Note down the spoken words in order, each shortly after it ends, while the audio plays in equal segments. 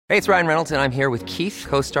Hey, it's Ryan Reynolds, and I'm here with Keith,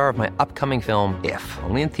 co-star of my upcoming film, If,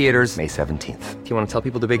 only in theaters May 17th. Do you want to tell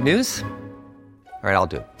people the big news? All right, I'll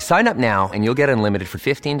do it. Sign up now and you'll get unlimited for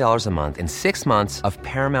 $15 a month and 6 months of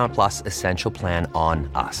Paramount Plus Essential Plan on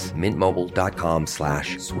us.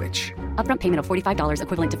 MintMobile.com/switch. Upfront payment of $45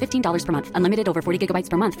 equivalent to $15 per month. Unlimited over 40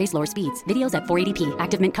 gigabytes per month. Face lower speeds. Videos at 480p.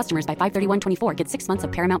 Active Mint customers by 531.24 get 6 months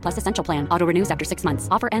of Paramount Plus Essential Plan. Auto renews after 6 months.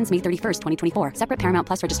 Offer ends May 31st, 2024. Separate Paramount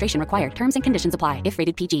Plus registration required. Terms and conditions apply if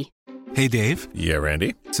rated PG. Hey, Dave. Yeah,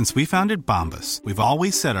 Randy? Since we founded Bombas, we've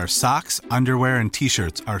always said our socks, underwear, and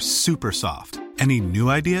T-shirts are super soft. Any new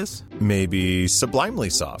ideas? Maybe sublimely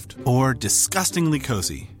soft. Or disgustingly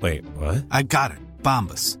cozy. Wait, what? I got it.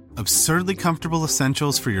 Bombas. Absurdly comfortable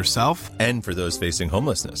essentials for yourself and for those facing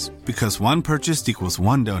homelessness. Because one purchased equals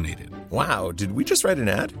one donated. Wow, did we just write an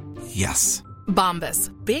ad? Yes. Bombas.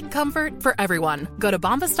 Big comfort for everyone. Go to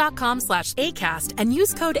bombas.com/ACAST and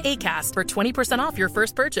use code ACAST for 20% off your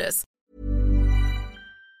first purchase.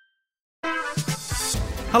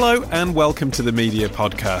 Hello and welcome to the Media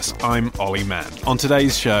Podcast. I'm Olly Mann. On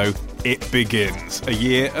today's show, it begins. A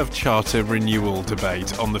year of charter renewal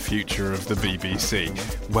debate on the future of the BBC.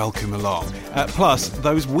 Welcome along. Plus,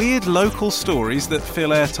 those weird local stories that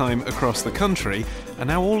fill airtime across the country are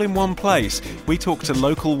now all in one place. We talk to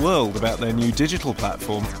Local World about their new digital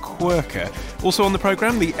platform, Quirker. Also on the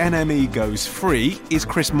programme, the NME goes free. Is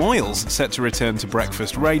Chris Moyles set to return to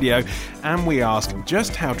breakfast radio? And we ask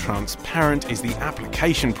just how transparent is the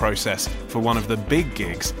application process for one of the big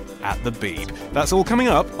gigs at the Beeb. That's all coming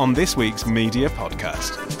up on this week's Media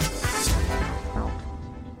Podcast.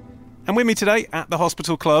 And with me today at the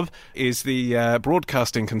Hospital Club is the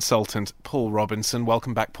broadcasting consultant, Paul Robinson.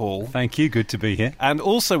 Welcome back, Paul. Thank you. Good to be here. And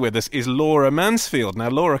also with us is Laura Mansfield. Now,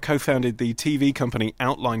 Laura co-founded the TV company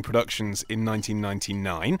Outline Productions in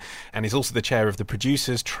 1999 and is also the chair of the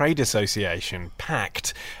Producers Trade Association,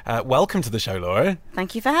 PACT. Welcome to the show, Laura.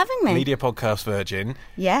 Thank you for having me. Media Podcast Virgin.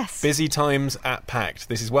 Yes. Busy times at PACT.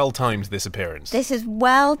 This is well-timed, this appearance. This is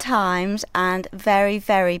well-timed and very,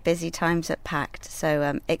 very busy times at PACT.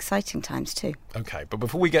 So exciting times too. Okay, but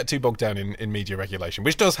before we get too bogged down in media regulation,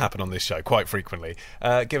 which does happen on this show quite frequently,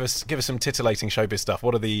 give us some titillating showbiz stuff.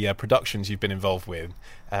 What are the productions you've been involved with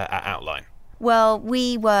at Outline? Well,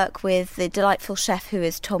 we work with the delightful chef who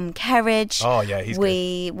is Tom Kerridge. Oh, yeah, he's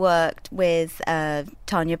We worked with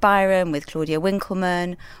Tanya Byram, with Claudia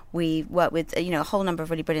Winkleman. We worked with a whole number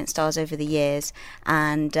of really brilliant stars over the years,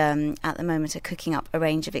 and at the moment are cooking up a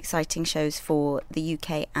range of exciting shows for the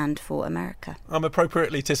UK and for America. I'm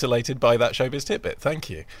appropriately titillated by that showbiz tidbit. Thank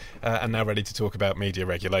you. And now ready to talk about media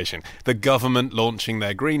regulation. The government launching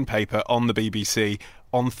their green paper on the BBC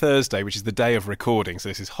on Thursday, which is the day of recording, so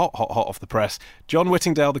this is hot off the press. John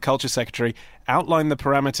Whittingdale, the Culture Secretary, outlined the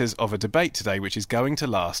parameters of a debate today which is going to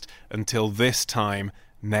last until this time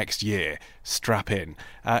next year. Strap in.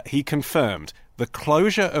 He confirmed the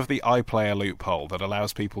closure of the iPlayer loophole that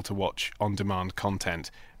allows people to watch on-demand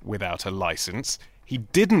content without a licence. He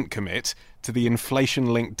didn't commit to the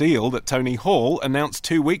inflation-linked deal that Tony Hall announced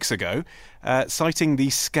 2 weeks ago, citing the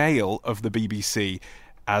scale of the BBC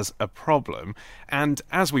as a problem. And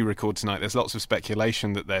as we record tonight, there's lots of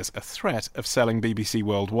speculation that there's a threat of selling BBC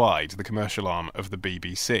Worldwide, the commercial arm of the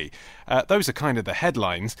BBC. Those are kind of the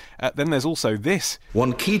headlines. Then there's also this.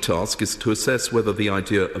 One key task is to assess whether the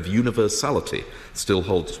idea of universality still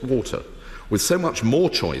holds water. With so much more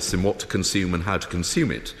choice in what to consume and how to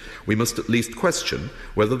consume it, we must at least question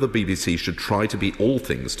whether the BBC should try to be all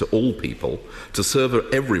things to all people, to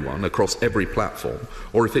serve everyone across every platform,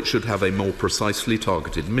 or if it should have a more precisely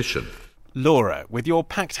targeted mission. Laura, with your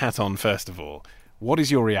PACT hat on, first of all, what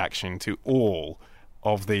is your reaction to all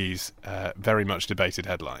of these very much debated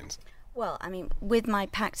headlines? Well, I mean, with my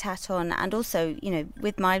PACT hat on and also,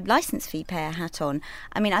 with my licence fee payer hat on,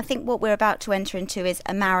 I mean, I think what we're about to enter into is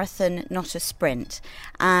a marathon, not a sprint.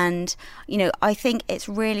 And, I think it's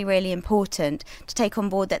really, really important to take on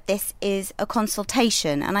board that this is a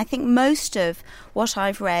consultation. And I think most of what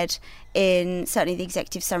I've read in certainly the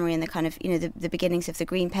executive summary and the kind of, the beginnings of the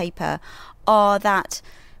Green Paper are that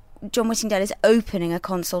John Whittingdale is opening a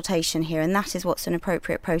consultation here, and that is what's an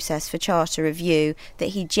appropriate process for charter review, that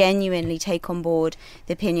he genuinely take on board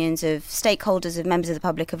the opinions of stakeholders, of members of the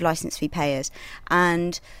public, of licence fee payers.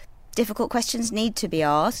 And difficult questions need to be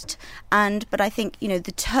asked. But I think,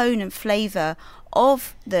 the tone and flavour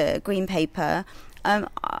of the Green Paper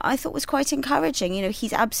I thought was quite encouraging.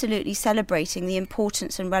 He's absolutely celebrating the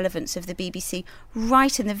importance and relevance of the BBC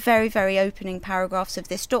right in the very, very opening paragraphs of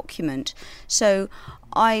this document. So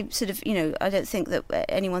I sort of, I don't think that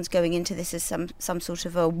anyone's going into this as some sort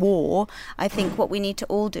of a war. I think what we need to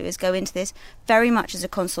all do is go into this very much as a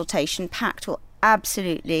consultation. PACT will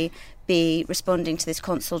absolutely be responding to this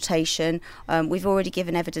consultation. We've already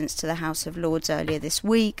given evidence to the House of Lords earlier this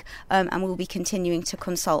week, and we'll be continuing to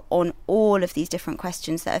consult on all of these different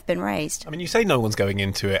questions that have been raised. I mean, you say no one's going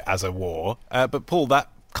into it as a war, but Paul, that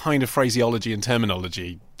kind of phraseology and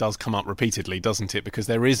terminology does come up repeatedly, doesn't it? Because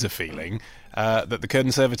there is a feeling that the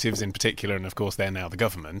Conservatives in particular, and of course they're now the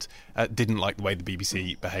government, didn't like the way the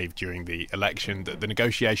BBC behaved during the election, that the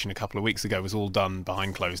negotiation a couple of weeks ago was all done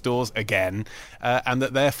behind closed doors again, and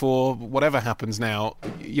that therefore, whatever happens now,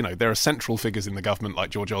 you know, there are central figures in the government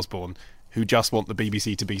like George Osborne who just want the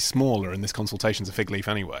BBC to be smaller, and this consultation's a fig leaf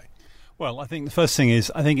anyway. Well, I think the first thing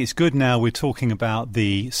is, I think it's good now we're talking about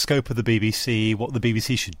the scope of the BBC, what the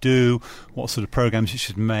BBC should do, what sort of programmes it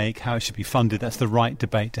should make, how it should be funded. That's the right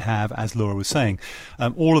debate to have, as Laura was saying.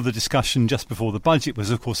 All of the discussion just before the budget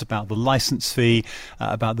was, of course, about the licence fee,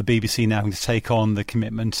 about the BBC now having to take on the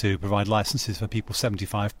commitment to provide licences for people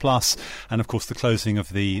 75 plus, and, of course, the closing of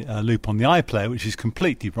the loop on the iPlayer, which is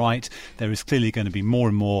completely right. There is clearly going to be more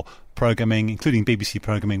and more programming, including BBC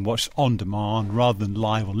programming, watched on demand rather than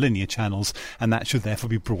live or linear channels, and that should therefore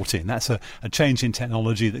be brought in. That's a change in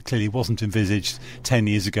technology that clearly wasn't envisaged 10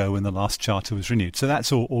 years ago when the last charter was renewed. So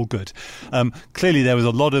that's all good. Clearly there was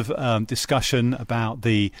a lot of discussion about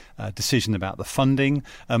the decision about the funding.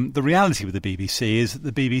 The reality with the BBC is that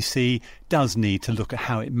the BBC does need to look at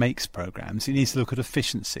how it makes programmes. It needs to look at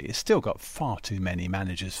efficiency. It's still got far too many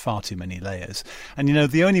managers, far too many layers. And, you know,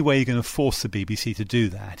 the only way you're going to force the BBC to do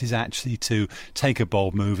that is actually to take a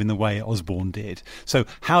bold move in the way Osborne did. So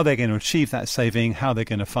how they're going to achieve that saving, how they're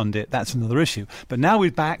going to fund it, that's another issue. But now we're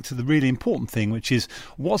back to the really important thing, which is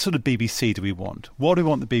what sort of BBC do we want? What do we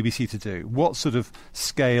want the BBC to do? What sort of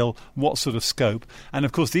scale? What sort of scope? And,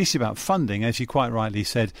 of course, the issue about funding, as you quite rightly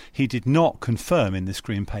said, he did not confirm in this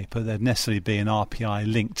Green Paper there'd necessarily be an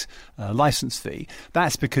RPI-linked licence fee.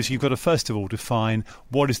 That's because you've got to, first of all, define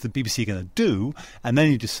what is the BBC going to do, and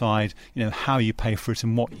then you decide, you know, how you pay for it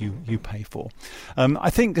and what you pay for.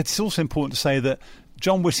 I think it's also important to say that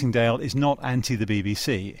John Whittingdale is not anti the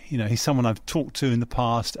BBC. You know, he's someone I've talked to in the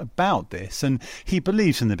past about this, and he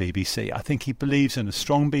believes in the BBC. I think he believes in a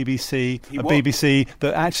strong BBC, BBC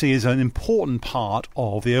that actually is an important part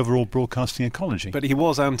of the overall broadcasting ecology. But he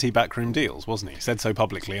was anti-backroom deals, wasn't he? He said so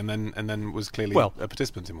publicly, and then was clearly a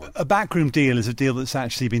participant in one. A backroom deal is a deal that's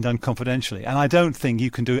actually been done confidentially, and I don't think you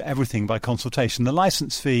can do everything by consultation. The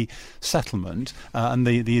licence fee settlement and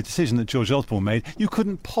the decision that George Osborne made, you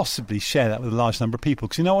couldn't possibly share that with a large number of people.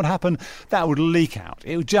 Because you know what happened? That would leak out.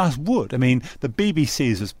 It just would. I mean, the BBC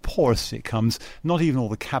is as porous as it comes. Not even all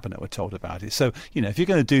the cabinet were told about it. So, you know, if you're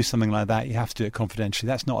going to do something like that, you have to do it confidentially.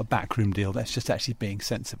 That's not a backroom deal. That's just actually being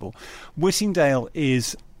sensible. Whittingdale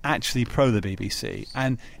is actually pro the BBC,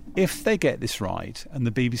 and if they get this right and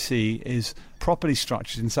the BBC is properly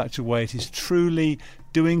structured in such a way it is truly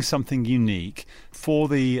doing something unique for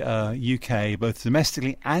the UK, both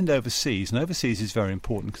domestically and overseas. And overseas is very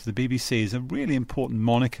important because the BBC is a really important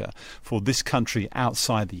moniker for this country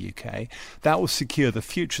outside the UK. That will secure the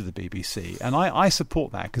future of the BBC. And I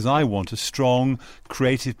support that because I want a strong,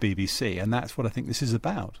 creative BBC, and that's what I think this is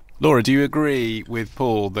about. Laura, do you agree with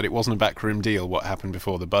Paul that it wasn't a backroom deal what happened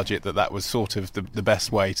before the budget, that was sort of the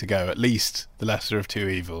best way to go, at least the lesser of two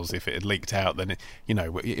evils? If it had leaked out, then,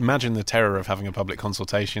 imagine the terror of having a public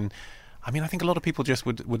consultation. I mean, I think a lot of people just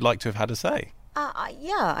would like to have had a say.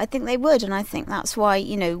 Yeah, I think they would, and I think that's why,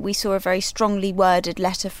 we saw a very strongly worded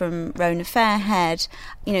letter from Rona Fairhead,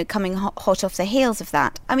 coming hot off the heels of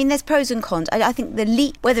that. I mean, there's pros and cons. I think the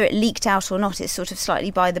leak, whether it leaked out or not, is sort of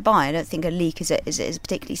slightly by the by. I don't think a leak is a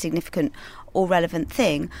particularly significant or relevant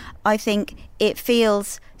thing. I think it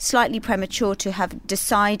feels slightly premature to have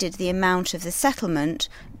decided the amount of the settlement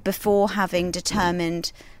before having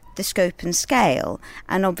determined the scope and scale,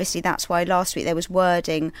 and obviously that's why last week there was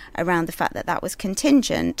wording around the fact that was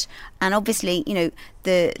contingent, and obviously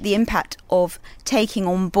the impact of taking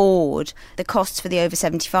on board the costs for the over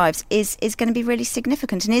 75s is going to be really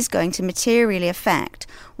significant and is going to materially affect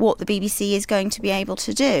what the BBC is going to be able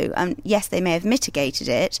to do. Yes, they may have mitigated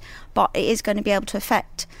it, but it is going to be able to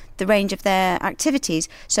affect the range of their activities.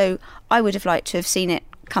 So I would have liked to have seen it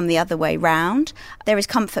come the other way round. There is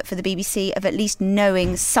comfort for the BBC of at least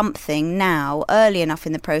knowing something now, early enough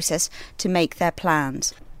in the process, to make their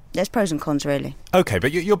plans. There's pros and cons, really. OK,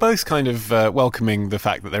 but you're both kind of welcoming the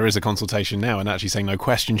fact that there is a consultation now and actually saying no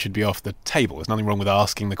question should be off the table. There's nothing wrong with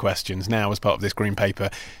asking the questions now as part of this Green Paper.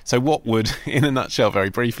 So what would, in a nutshell, very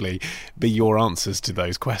briefly, be your answers to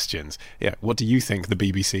those questions? Yeah, what do you think the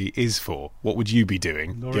BBC is for? What would you be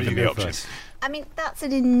doing, Laura, given the option? I mean, that's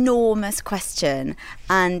an enormous question.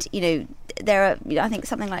 And, there are, I think,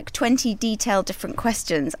 something like 20 detailed different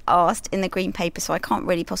questions asked in the Green Paper, so I can't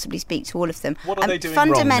really possibly speak to all of them. What are they doing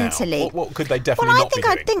fundamentally, wrong now? What could they definitely not be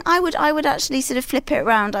doing? I think I would actually sort of flip it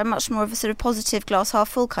around. I'm much more of a sort of positive, glass half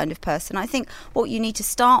full kind of person. I think what you need to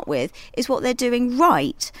start with is what they're doing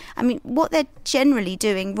right. I mean, what they're generally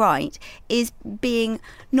doing right is being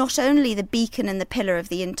not only the beacon and the pillar of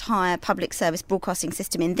the entire public service broadcasting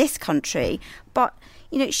system in this country, but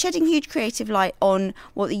shedding huge creative light on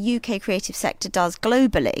what the UK creative sector does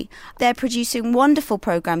globally. They're producing wonderful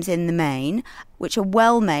programmes in the main, which are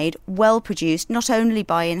well made, well produced, not only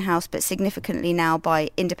by in-house but significantly now by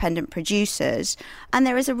independent producers. And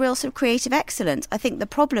there is a real sort of creative excellence. I think the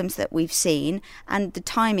problems that we've seen, and the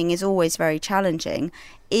timing is always very challenging,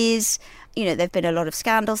 is there have been a lot of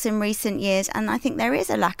scandals in recent years, and I think there is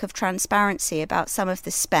a lack of transparency about some of the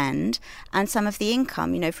spend and some of the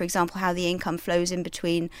income. For example, how the income flows in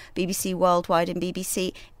between BBC Worldwide and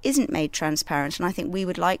BBC isn't made transparent, and I think we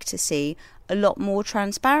would like to see a lot more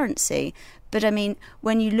transparency. But, I mean,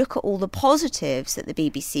 when you look at all the positives that the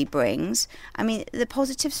BBC brings, I mean, the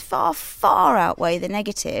positives far, far outweigh the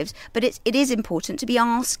negatives. But it is important to be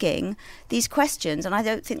asking these questions. And I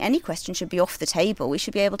don't think any question should be off the table. We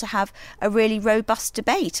should be able to have a really robust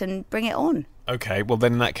debate and bring it on. OK, well,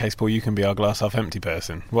 then in that case, Paul, you can be our glass half empty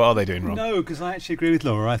person. What are they doing wrong? No, because I actually agree with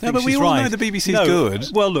Laura. I think but she's we all right. know the BBC's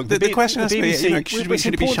good. Well, look, the question has to be, BBC,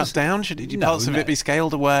 should it be shut down? Should parts of it be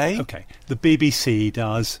scaled away? OK, the BBC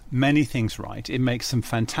does many things right. It makes some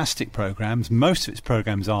fantastic programmes. Most of its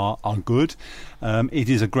programmes are good. It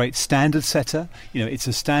is a great standard setter. It's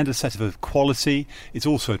a standard setter of quality. It's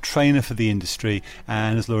also a trainer for the industry.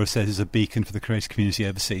 And as Laura says, is a beacon for the creative community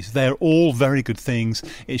overseas. They're all very good things.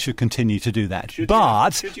 It should continue to do that. Should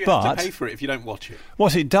you have to pay for it if you don't watch it?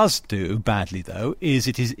 What it does do badly, though, is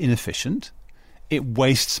it is inefficient. It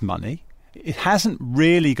wastes money. It hasn't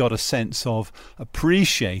really got a sense of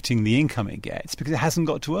appreciating the income it gets because it hasn't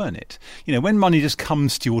got to earn it. When money just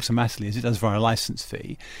comes to you automatically, as it does via a licence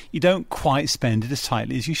fee, you don't quite spend it as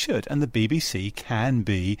tightly as you should. And the BBC can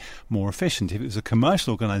be more efficient. If it was a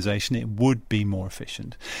commercial organisation, it would be more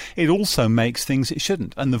efficient. It also makes things it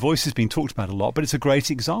shouldn't. And The Voice has been talked about a lot, but it's a great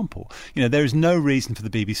example. There is no reason for the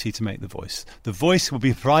BBC to make The Voice. The Voice will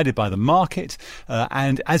be provided by the market,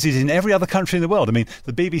 and as is in every other country in the world. I mean,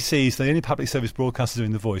 the BBC is the only public service broadcaster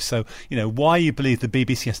doing The Voice. So, why you believe the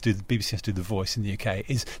BBC has to do The Voice in the UK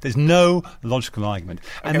is there's no logical argument.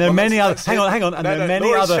 And there are many other. Hang on. And there are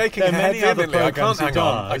many other. There are many other programs it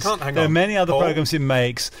does. There are many other programs it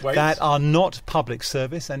makes that are not public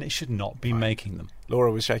service, and it should not be making them. Laura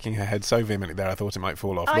was shaking her head so vehemently there I thought it might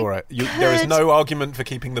fall off. Laura, there is no argument for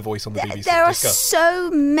keeping The Voice on the BBC. There are so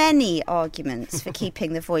many arguments for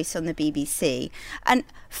keeping The Voice on the BBC. And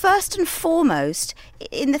first and foremost,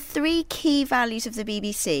 in the three key values of the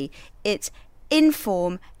BBC, it's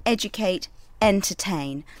inform, educate,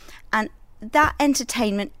 entertain. And that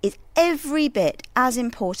entertainment is every bit as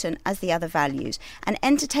important as the other values. And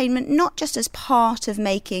entertainment not just as part of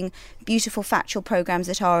making beautiful factual programmes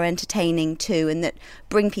that are entertaining too and that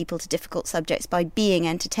bring people to difficult subjects by being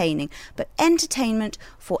entertaining, but entertainment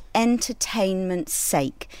for entertainment's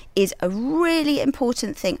sake is a really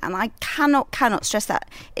important thing, and I cannot stress that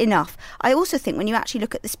enough. I also think when you actually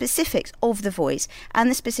look at the specifics of The Voice and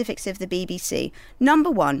the specifics of the BBC, number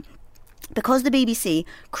one, because the BBC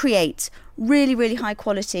creates really, really high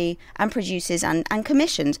quality and produces and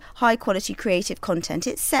commissions high quality creative content,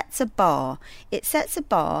 it sets a bar. It sets a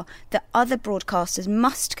bar that other broadcasters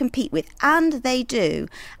must compete with, and they do.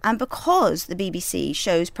 And because the BBC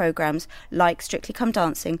shows programmes like Strictly Come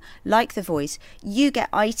Dancing, like The Voice, you get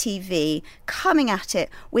ITV coming at it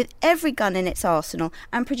with every gun in its arsenal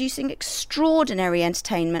and producing extraordinary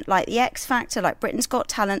entertainment like The X Factor, like Britain's Got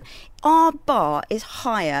Talent. Our bar is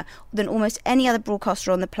higher than almost any other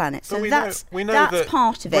broadcaster on the planet. So that's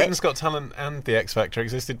part of it. Britain's Got Talent and The X Factor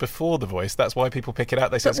existed before The Voice. That's why people pick it out.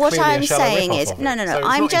 They say but it's what clearly I'm a shallow saying rip-off is, of it. no. So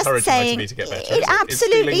I'm just saying ITV to get better, it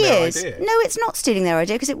absolutely is. It's No, it's not stealing their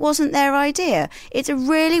idea because it wasn't their idea. It's a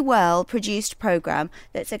really well produced programme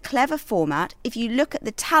that's a clever format. If you look at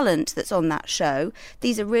the talent that's on that show,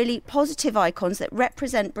 these are really positive icons that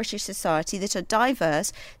represent British society, that are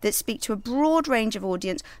diverse, that speak to a broad range of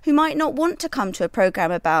audience who might not want to come to a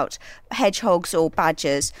programme about hedgehogs or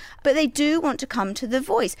badgers, but they do want to come to The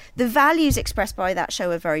Voice. The values expressed by that show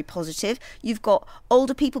are very positive. You've got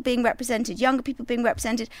older people being represented, younger people being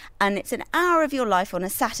represented, and it's an hour of your life on a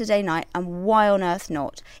Saturday night, and why on earth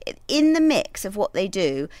not? In the mix of what they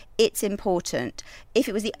do, it's important. If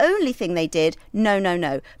it was the only thing they did,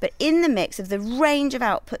 no. But in the mix of the range of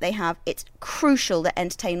output they have, it's crucial that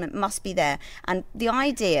entertainment must be there. And the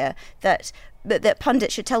idea that that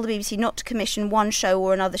pundits should tell the BBC not to commission one show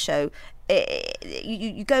or another show,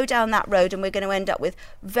 you go down that road and we're going to end up with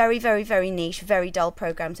very, very, very niche, very dull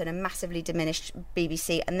programmes and a massively diminished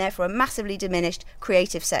BBC, and therefore a massively diminished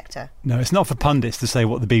creative sector. No, it's not for pundits to say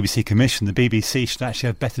what the BBC commission. The BBC should actually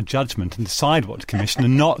have better judgment and decide what to commission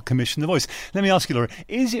and not commission The Voice. Let me ask you, Laura,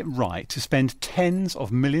 is it right to spend tens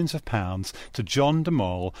of millions of pounds to John de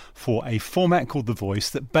Mol for a format called The Voice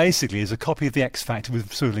that basically is a copy of the X Factor with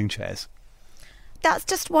swivelling chairs? That's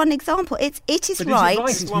just one example. It is but right.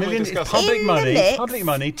 It's public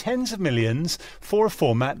money, tens of millions for a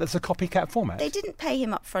format that's a copycat format. They didn't pay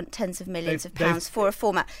him up front tens of millions of pounds for a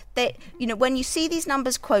format. When you see these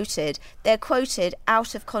numbers quoted, they're quoted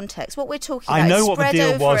out of context. What we're talking about. I know what the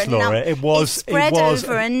deal was, Laura. It was spread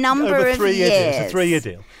over a number of years. It's a 3-year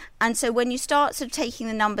deal. And so when you start sort of taking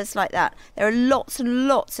the numbers like that, there are lots and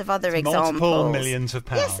lots of other examples. Multiple millions of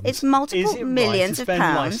pounds. Yes, it's multiple millions of pounds. Is it right to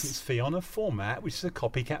spend licence fee on a format which is a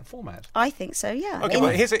copycat format? I think so, yeah. Okay,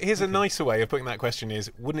 well, here's a nicer way of putting that question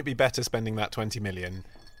is, wouldn't it be better spending that 20 million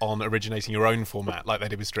on originating your own format like they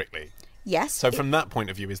did with Strictly? Yes. So from that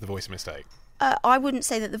point of view, is The Voice a mistake? I wouldn't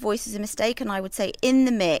say that The Voice is a mistake, and I would say in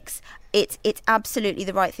the mix, it's absolutely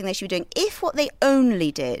the right thing they should be doing. If what they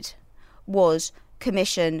only did was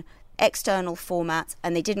commission external formats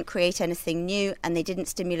and they didn't create anything new and they didn't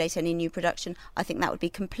stimulate any new production, I think that would be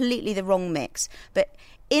completely the wrong mix. But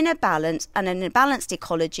in a balance and in a balanced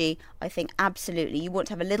ecology, I think absolutely you want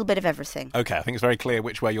to have a little bit of everything. OK, I think it's very clear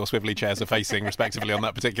which way your swivelly chairs are facing, respectively, on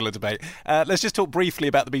that particular debate. Let's just talk briefly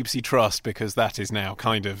about the BBC Trust, because that is now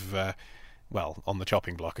kind of, on the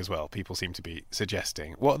chopping block as well, people seem to be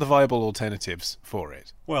suggesting. What are the viable alternatives for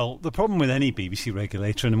it? Well, the problem with any BBC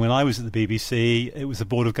regulator, and when I was at the BBC, it was the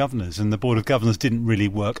Board of Governors, and the Board of Governors didn't really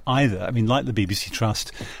work either. I mean, like the BBC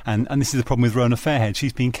Trust, and this is the problem with Rona Fairhead,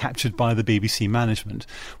 she's been captured by the BBC management.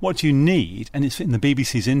 What you need, and it's in the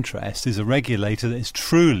BBC's interest, is a regulator that is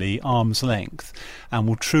truly arm's length and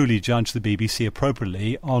will truly judge the BBC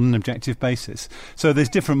appropriately on an objective basis. So there's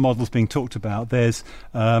different models being talked about. There's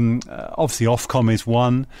obviously Ofcom is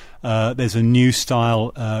one. There's a new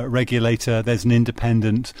style regulator. There's an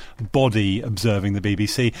independent body observing the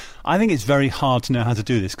BBC. I think it's very hard to know how to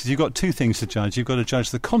do this because you've got two things to judge. You've got to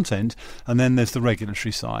judge the content, and then there's the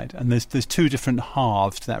regulatory side. And there's two different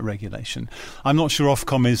halves to that regulation. I'm not sure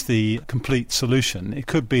Ofcom is the complete solution. It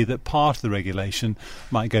could be that part of the regulation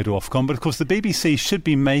might go to Ofcom, but of course the BBC should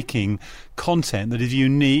be making content that is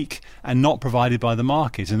unique and not provided by the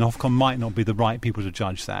market, and Ofcom might not be the right people to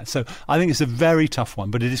judge that. So I think it's a very tough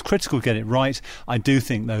one, but it is critical to get it right. I do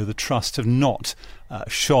think, though, the Trust have not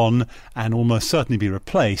shone and almost certainly be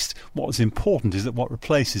replaced. What's important is that what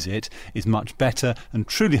replaces it is much better and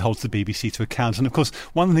truly holds the BBC to account. And of course,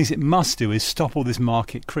 one of the things it must do is stop all this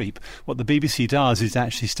market creep. What the BBC does is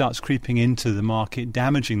actually starts creeping into the market,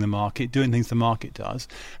 damaging the market, doing things the market does,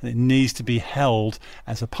 and it needs to be held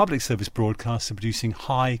as a public service broadcaster producing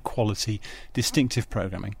high quality, distinctive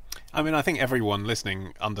programming. I mean, I think everyone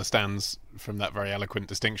listening understands from that very eloquent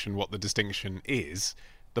distinction what the distinction is.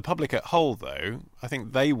 The public at whole, though, I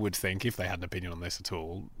think they would think, if they had an opinion on this at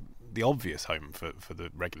all, the obvious home for the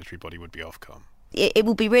regulatory body would be Ofcom. It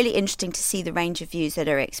will be really interesting to see the range of views that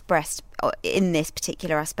are expressed in this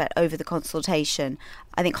particular aspect over the consultation.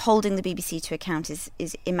 I think holding the BBC to account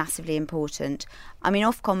is massively important. I mean,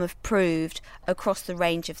 Ofcom have proved across the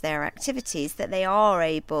range of their activities that they are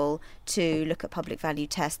able to look at public value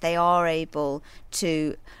tests, they are able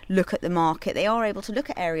to look at the market, they are able to look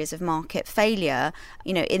at areas of market failure,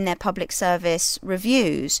 in their public service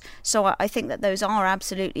reviews. So I think that those are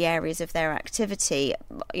absolutely areas of their activity.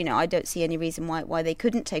 I don't see any reason why they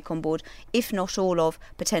couldn't take on board, if not all of,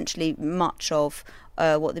 potentially much of,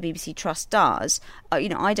 what the BBC Trust does.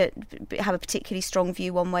 I don't have a particularly strong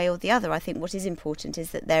view one way or the other. I think what is important is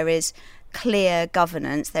that there is clear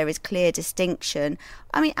governance, there is clear distinction.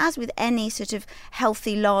 I mean, as with any sort of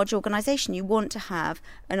healthy large organisation, you want to have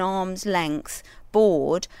an arm's length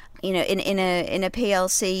board. In a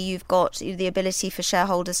PLC, you've got the ability for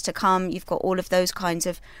shareholders to come. You've got all of those kinds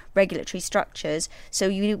of regulatory structures. So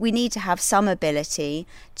we need to have some ability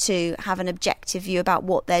to have an objective view about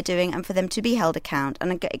what they're doing and for them to be held account.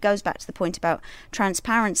 And it goes back to the point about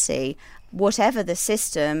transparency. Whatever the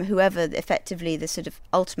system, whoever effectively the sort of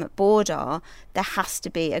ultimate board are, there has to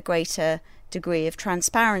be a greater degree of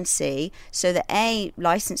transparency so that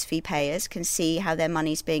licence fee payers can see how their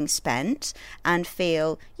money's being spent and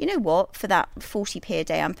feel, for that 40p a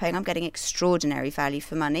day I'm paying, I'm getting extraordinary value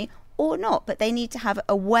for money, or not. But they need to have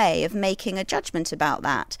a way of making a judgment about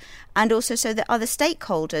that, and also so that other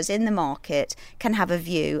stakeholders in the market can have a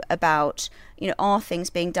view about, are things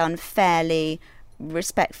being done fairly,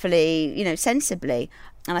 respectfully, sensibly.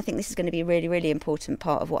 And I think this is going to be a really, really important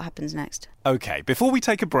part of what happens next. OK, before we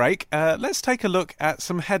take a break, let's take a look at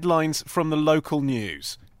some headlines from the local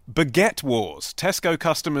news. Baguette wars. Tesco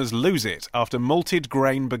customers lose it after malted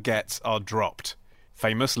grain baguettes are dropped.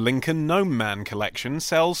 Famous Lincoln Gnome Man collection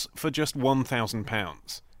sells for just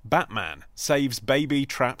 £1,000. Batman saves baby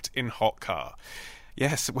trapped in hot car.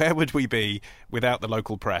 Yes, where would we be without the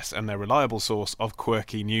local press and their reliable source of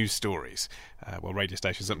quirky news stories? Well, radio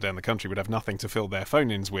stations up and down the country would have nothing to fill their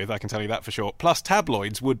phone-ins with, I can tell you that for sure. Plus,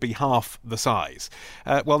 tabloids would be half the size.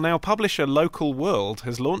 Well, now publisher Local World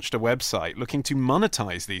has launched a website looking to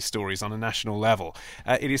monetise these stories on a national level.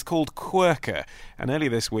 It is called Quirker, and earlier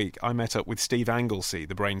this week I met up with Steve Anglesey,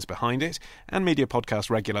 the brains behind it, and media podcast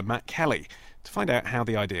regular Matt Kelly, to find out how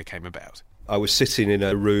the idea came about. I was sitting in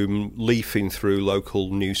a room leafing through local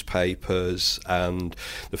newspapers, and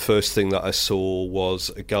the first thing that I saw was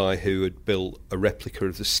a guy who had built a replica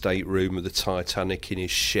of the stateroom of the Titanic in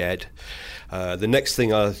his shed. The next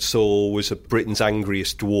thing I saw was Britain's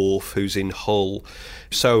angriest dwarf who's in Hull.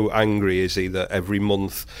 So angry is he that every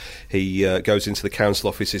month he goes into the council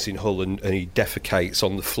offices in Hull and he defecates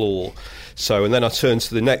on the floor. And then I turned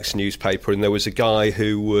to the next newspaper, and there was a guy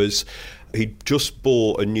he'd just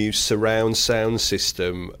bought a new surround sound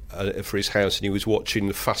system for his house, and he was watching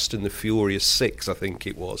the Fast and the Furious 6, I think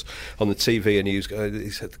it was, on the TV, and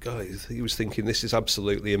he was thinking, this is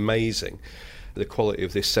absolutely amazing. The quality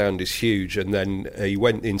of this sound is huge. And then he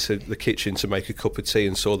went into the kitchen to make a cup of tea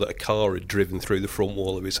and saw that a car had driven through the front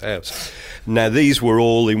wall of his house. Now, these were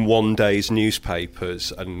all in one day's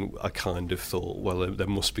newspapers, and I kind of thought, well, there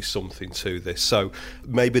must be something to this. So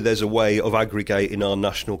maybe there's a way of aggregating our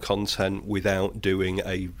national content without doing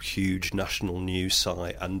a huge national news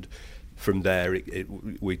site. And from there,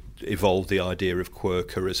 we evolved the idea of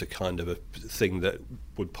Quirker as a kind of a thing that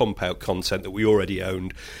would pump out content that we already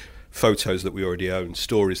owned, photos that we already own,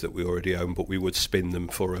 stories that we already own, but we would spin them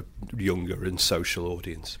for a younger and social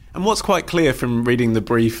audience. And what's quite clear from reading the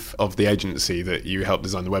brief of the agency that you helped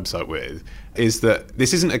design the website with is that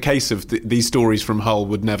this isn't a case of these stories from Hull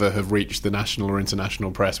would never have reached the national or international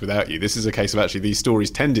press without you. This is a case of actually these stories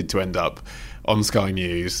tended to end up on Sky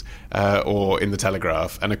News or in the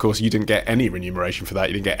Telegraph, and of course you didn't get any remuneration for that,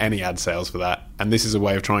 you didn't get any ad sales for that, and this is a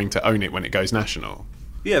way of trying to own it when it goes national.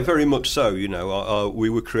 Yeah, very much so. We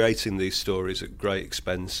were creating these stories at great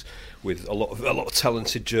expense with a lot of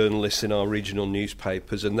talented journalists in our regional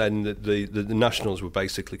newspapers, and then the nationals were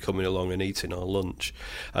basically coming along and eating our lunch.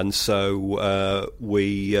 And so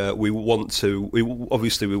we want to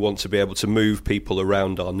be able to move people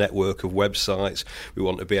around our network of websites. We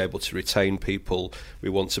want to be able to retain people. We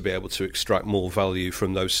want to be able to extract more value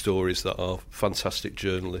from those stories that our fantastic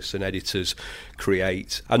journalists and editors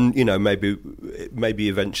create. And maybe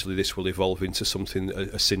eventually this will evolve into something,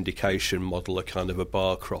 a syndication model, a kind of a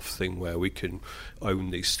Barcroft thing, where we can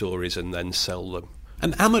own these stories and then sell them.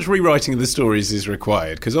 And how much rewriting of the stories is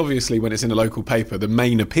required? Because obviously when it's in a local paper, the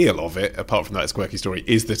main appeal of it, apart from that it's a quirky story,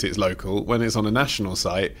 is that it's local. When it's on a national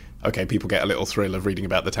site, OK, people get a little thrill of reading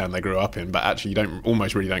about the town they grew up in, but actually you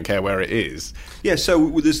almost really don't care where it is. Yeah,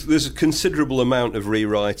 so there's a considerable amount of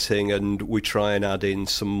rewriting, and we try and add in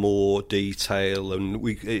some more detail, and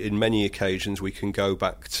in many occasions we can go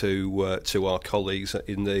back to our colleagues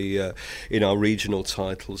in our regional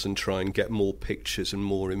titles and try and get more pictures and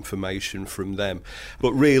more information from them.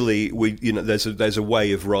 But really, there's a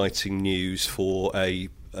way of writing news for a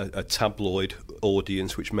tabloid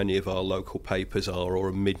audience, which many of our local papers are, or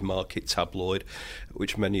a mid-market tabloid,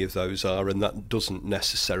 which many of those are, and that doesn't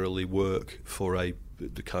necessarily work for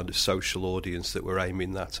the kind of social audience that we're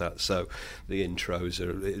aiming that at. So the intros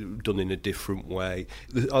are done in a different way.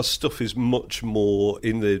 Our stuff is much more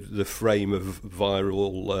in the frame of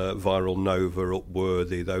viral Nova,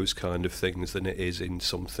 Upworthy, those kind of things, than it is in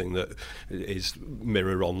something that is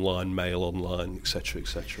Mirror Online, Mail Online, etc.,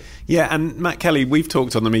 etc. Yeah, and Matt Kelly, we've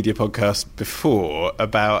talked on the media podcast before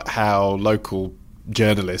about how local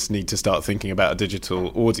journalists need to start thinking about a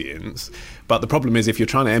digital audience, but the problem is if you're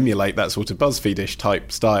trying to emulate that sort of BuzzFeed-ish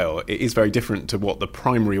type style, it is very different to what the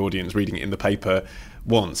primary audience reading it in the paper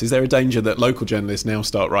wants. Is there a danger that local journalists now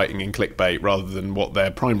start writing in clickbait rather than what their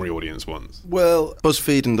primary audience wants? Well,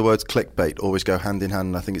 BuzzFeed and the words clickbait always go hand in hand,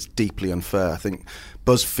 and I think it's deeply unfair. I think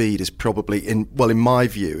BuzzFeed is probably, in my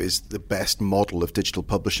view, is the best model of digital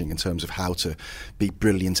publishing in terms of how to be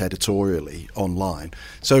brilliant editorially online.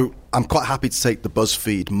 So I'm quite happy to take the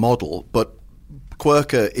BuzzFeed model, but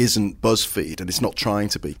Quirker isn't BuzzFeed, and it's not trying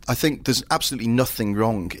to be. I think there's absolutely nothing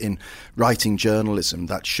wrong in writing journalism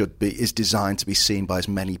that is designed to be seen by as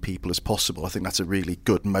many people as possible. I think that's a really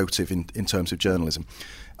good motive in terms of journalism.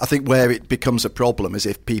 I think where it becomes a problem is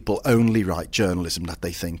if people only write journalism that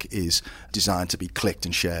they think is designed to be clicked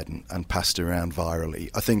and shared and passed around virally.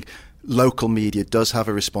 I think local media does have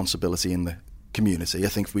a responsibility in the community. I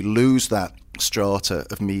think if we lose that strata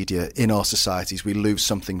of media in our societies, we lose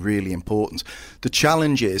something really important. The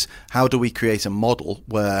challenge is, how do we create a model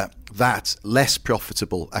where that less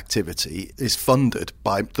profitable activity is funded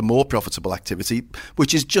by the more profitable activity,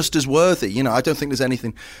 which is just as worthy? You know, I don't think there's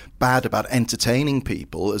anything bad about entertaining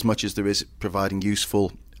people as much as there is providing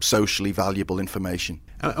useful, socially valuable information.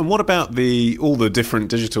 And what about all the different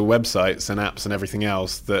digital websites and apps and everything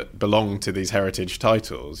else that belong to these heritage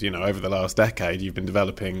titles? You know, over the last decade, you've been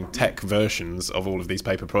developing tech versions of all of these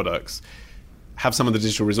paper products. Have some of the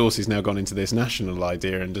digital resources now gone into this national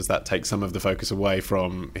idea, and does that take some of the focus away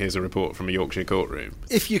from, here's a report from a Yorkshire courtroom?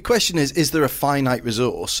 If your question is there a finite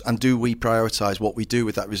resource, and do we prioritise what we do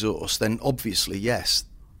with that resource, then obviously, yes,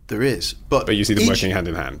 there is. But you see them working hand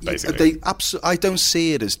in hand, basically. I don't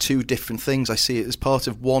see it as two different things. I see it as part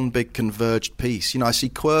of one big converged piece. You know, I see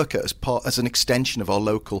Quirker as an extension of our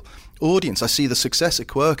local audience. I see the success of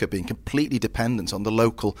Quirker being completely dependent on the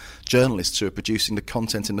local journalists who are producing the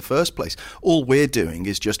content in the first place. All we're doing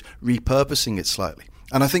is just repurposing it slightly.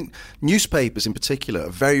 And I think newspapers in particular are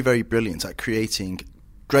very, very brilliant at creating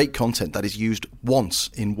great content that is used once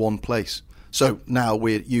in one place. So now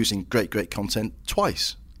we're using great content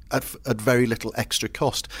twice at very little extra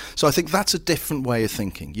cost. So I think that's a different way of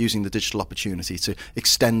thinking, using the digital opportunity to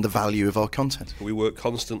extend the value of our content. We work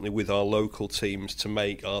constantly with our local teams to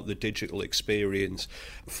make the digital experience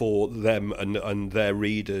for them and their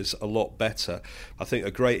readers a lot better. I think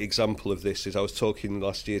a great example of this is, I was talking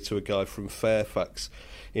last year to a guy from Fairfax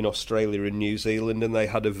in Australia and New Zealand, and they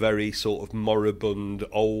had a very sort of moribund,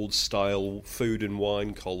 old-style food and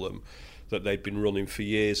wine column that they'd been running for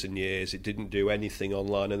years and years. It didn't do anything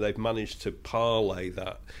online, and they've managed to parlay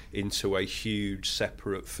that into a huge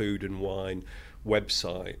separate food and wine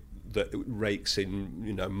website that rakes in,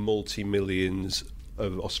 you know, multi-millions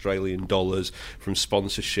of Australian dollars from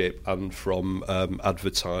sponsorship and from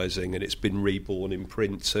advertising, and it's been reborn in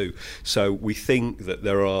print too. So we think that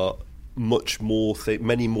there are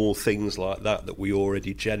many more things like that we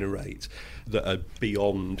already generate that are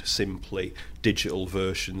beyond simply digital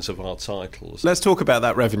versions of our titles. Let's talk about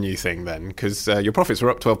that revenue thing then, because your profits were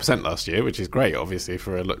up 12% last year, which is great, obviously,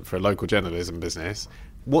 for a local journalism business.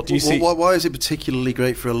 What do you see? Why is it particularly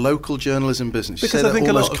great for a local journalism business? Because you say I think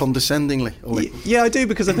that almost condescendingly. Yeah, I do,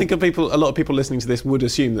 because I think a lot of people listening to this would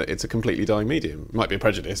assume that it's a completely dying medium. It might be a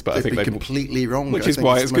prejudice, but I think they'd be completely wrong. Which is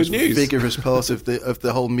why it's good news. The vigorous part of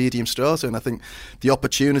the whole medium strata, and I think the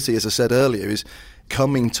opportunity, as I said earlier, is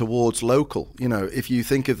coming towards local. You know, if you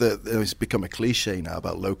think of it's become a cliche now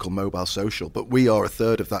about local, mobile, social, but we are a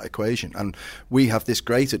third of that equation, and we have this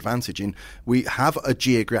great advantage in we have a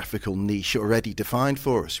geographical niche already defined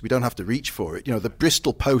for us. We don't have to reach for it. You know, the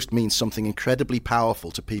Bristol Post means something incredibly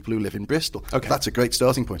powerful to people who live in Bristol. Okay. That's a great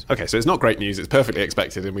starting point. Okay, so it's not great news, it's perfectly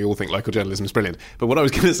expected, and we all think local journalism is brilliant. But what I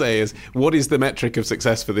was going to say is, what is the metric of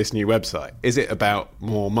success for this new website? Is it about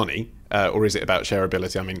more money? Or is it about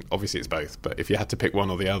shareability? I mean, obviously it's both, but if you had to pick one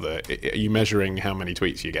or the other, are you measuring how many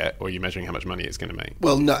tweets you get, or are you measuring how much money it's going to make?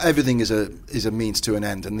 Well, no, everything is a means to an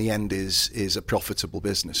end, and the end is a profitable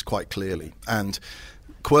business, quite clearly. And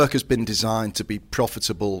Quirker has been designed to be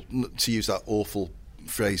profitable, to use that awful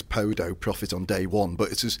phrase, PODO, profit on day one,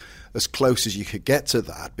 but it's as close as you could get to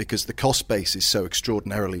that, because the cost base is so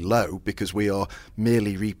extraordinarily low, because we are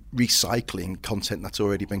merely recycling content that's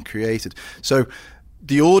already been created. So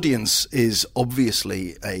the audience is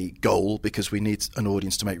obviously a goal, because we need an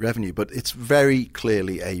audience to make revenue, but it's very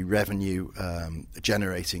clearly a revenue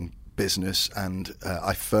generating business, and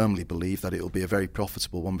I firmly believe that it will be a very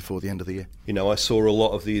profitable one before the end of the year. You know, I saw a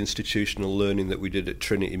lot of the institutional learning that we did at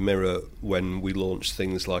Trinity Mirror when we launched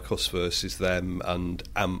things like Us versus Them and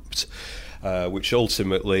Amped, which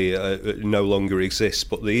ultimately no longer exists.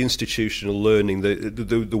 But the institutional learning,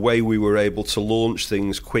 the way we were able to launch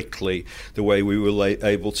things quickly, the way we were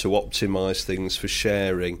able to optimise things for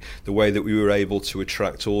sharing, the way that we were able to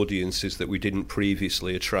attract audiences that we didn't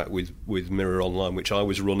previously attract with Mirror Online, which I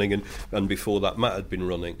was running, and before that Matt had been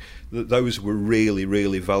running. Those were really,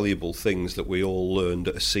 really valuable things that we all learned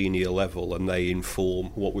at a senior level, and they inform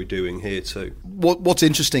what we're doing here too. What's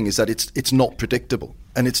interesting is that it's not predictable,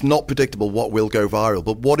 and it's not predictable what will go viral,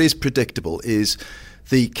 but what is predictable is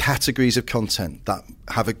the categories of content that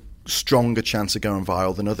have a stronger chance of going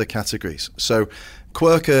viral than other categories. So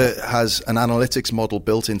Quirker has an analytics model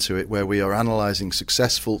built into it where we are analysing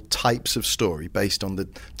successful types of story based on the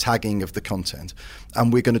tagging of the content,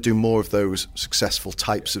 and we're going to do more of those successful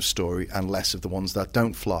types of story and less of the ones that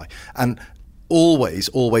don't fly. And always,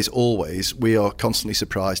 we are constantly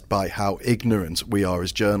surprised by how ignorant we are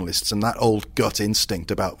as journalists, and that old gut instinct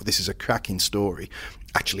about this is a cracking story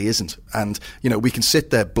actually isn't. And, we can sit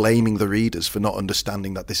there blaming the readers for not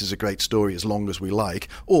understanding that this is a great story as long as we like,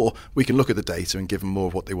 or we can look at the data and give them more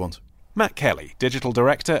of what they want. Matt Kelly, Digital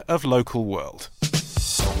Director of Local World.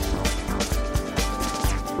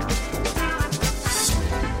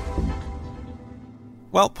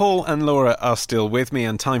 Well, Paul and Laura are still with me,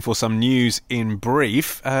 and time for some news in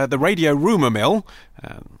brief. The radio rumour mill,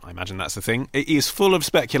 I imagine that's the thing, it is full of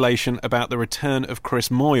speculation about the return of Chris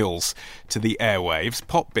Moyles to the airwaves.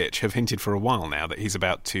 Pop Bitch have hinted for a while now that he's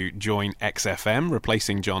about to join XFM,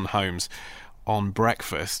 replacing John Holmes on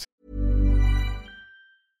Breakfast.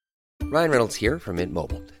 Ryan Reynolds here from Mint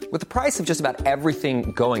Mobile. With the price of just about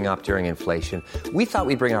everything going up during inflation, we thought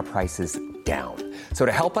we'd bring our prices down. So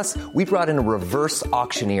to help us, we brought in a reverse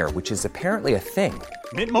auctioneer, which is apparently a thing.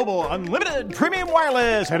 Mint Mobile Unlimited Premium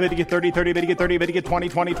Wireless. How to get 30, 30, bit to get 30, bit to get 20,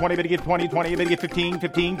 20, 20, bit to get 20, 20, bit to get 15,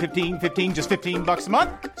 15, 15, 15, just $15 a month?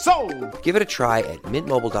 Sold! Give it a try at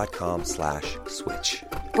mintmobile.com/switch.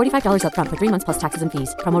 $45 up front for 3 months plus taxes and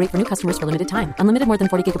fees. Promo rate for new customers for limited time. Unlimited more than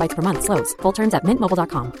 40 gigabytes per month. Slows full terms at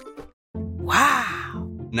mintmobile.com. Wow.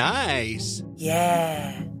 Nice.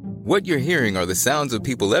 Yeah. What you're hearing are the sounds of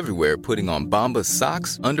people everywhere putting on Bombas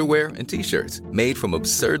socks, underwear, and T-shirts made from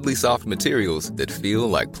absurdly soft materials that feel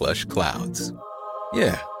like plush clouds.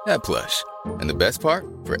 Yeah, that plush. And the best part?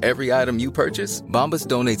 For every item you purchase, Bombas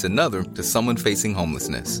donates another to someone facing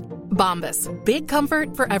homelessness. Bombas. Big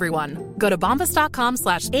comfort for everyone. Go to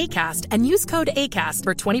bombas.com/ACAST and use code ACAST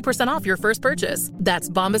for 20% off your first purchase. That's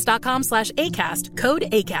bombas.com/ACAST. Code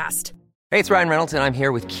ACAST. Hey, it's Ryan Reynolds, and I'm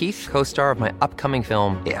here with Keith, co-star of my upcoming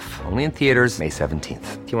film, If, only in theaters May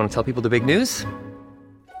 17th. Do you want to tell people the big news?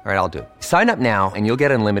 All right, I'll do it. Sign up now and you'll get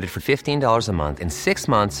unlimited for $15 a month and 6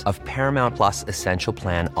 months of Paramount Plus Essential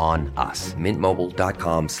Plan on us.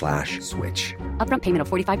 MintMobile.com/switch. Upfront payment of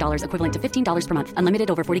 $45 equivalent to $15 per month. Unlimited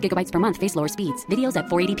over 40 gigabytes per month. Face lower speeds. Videos at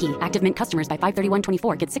 480p. Active Mint customers by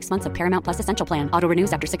 531.24 get 6 months of Paramount Plus Essential Plan. Auto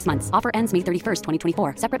renews after 6 months. Offer ends May 31st,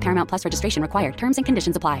 2024. Separate Paramount Plus registration required. Terms and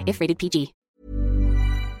conditions apply if rated PG.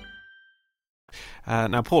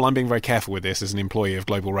 Now, Paul, I'm being very careful with this as an employee of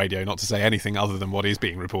Global Radio not to say anything other than what is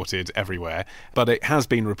being reported everywhere. But it has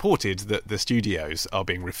been reported that the studios are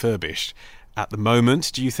being refurbished at the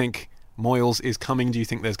moment. Do you think Moyles is coming? Do you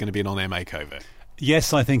think there's going to be an on-air makeover?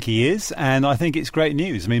 Yes, I think he is, and I think it's great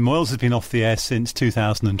news. I mean, Moyles has been off the air since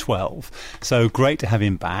 2012, so great to have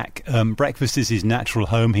him back. Breakfast is his natural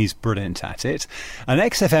home. He's brilliant at it. And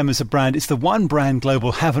XFM as a brand, it's the one brand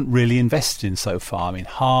Global haven't really invested in so far. I mean,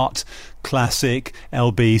 Heart, Classic,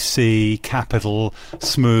 LBC, Capital,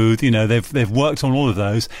 Smooth, they've worked on all of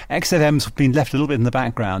those. XFM's been left a little bit in the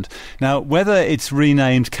background. Now, whether it's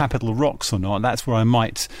renamed Capital Rocks or not, that's where I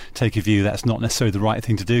might take a view that's not necessarily the right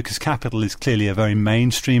thing to do, because Capital is clearly a very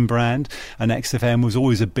mainstream brand, and XFM was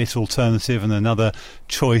always a bit alternative and another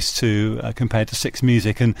choice compared to Six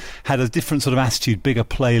Music, and had a different sort of attitude, bigger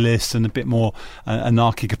playlist and a bit more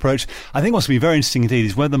anarchic approach. I think what's going to be very interesting indeed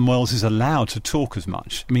is whether Moyles is allowed to talk as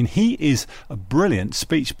much. I mean, he is a brilliant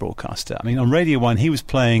speech broadcaster. I mean, on Radio 1 he was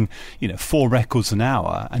playing 4 records an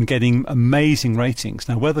hour and getting amazing ratings.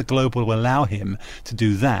 Now, whether Global will allow him to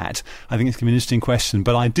do that, I think it's going to be an interesting question,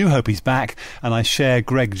 but I do hope he's back, and I share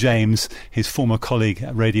Greg James, his former colleague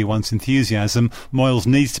at Radio 1's enthusiasm. Moyles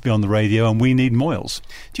needs to be on the radio, and we need Moyles.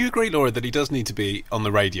 Do you agree, Laura, that he does need to be on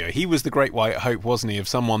the radio? He was the great white hope, wasn't he, of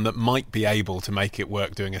someone that might be able to make it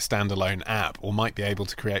work doing a standalone app, or might be able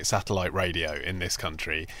to create satellite radio in this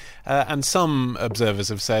country. And some observers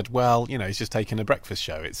have said, well, he's just taken a breakfast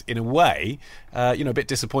show. It's, in a way, a bit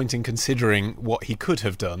disappointing considering what he could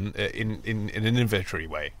have done in an innovative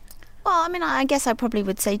way. Well, I mean, I guess I probably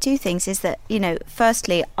would say 2 things. Is that,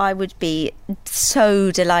 firstly, I would be so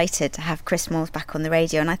delighted to have Chris Moyles back on the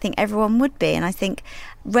radio, and I think everyone would be. And I think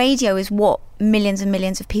radio is what millions and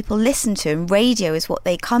millions of people listen to, and radio is what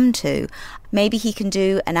they come to. Maybe he can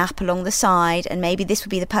do an app along the side, and maybe this would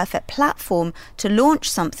be the perfect platform to launch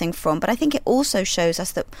something from. But I think it also shows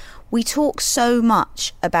us that we talk so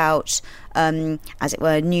much about, as it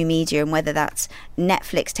were, new media, and whether that's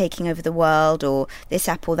Netflix taking over the world or this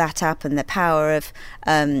app or that app, and the power of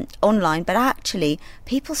online. But actually,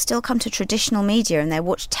 people still come to traditional media, and they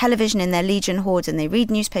watch television in their legion hordes, and they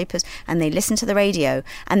read newspapers, and they listen to the radio,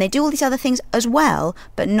 and they do all these other things as well,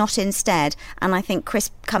 but not instead. And I think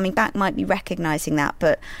Chris coming back might be recognising that,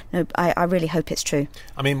 but no, I really hope it's true.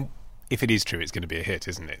 I mean, if it is true, it's going to be a hit,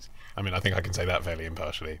 isn't it? I mean, I think I can say that fairly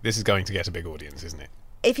impartially. This is going to get a big audience, isn't it?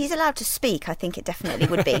 if he's allowed to speak, I think it definitely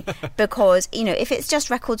would be. Because, if it's just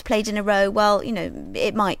records played in a row, well,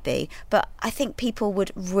 it might be. But I think people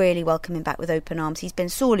would really welcome him back with open arms. He's been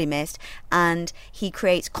sorely missed, and he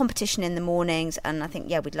creates competition in the mornings, and I think,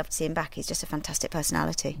 we'd love to see him back. He's just a fantastic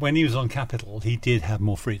personality. When he was on Capital, he did have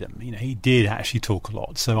more freedom. He did actually talk a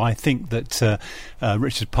lot. So I think that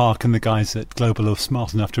Richard Park and the guys at Global are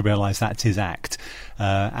smart enough to realise that's his act,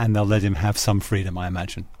 and they'll let him have some freedom, I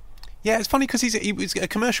imagine. Yeah, it's funny because he was a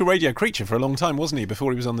commercial radio creature for a long time, wasn't he,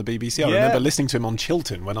 before he was on the BBC? I remember listening to him on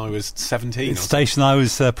Chiltern when I was 17. The station I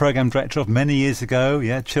was programme director of many years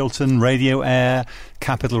ago, Chiltern, Radio Air,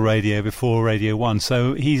 Capital Radio before Radio 1.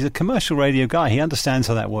 So he's a commercial radio guy. He understands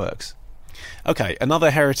how that works. OK,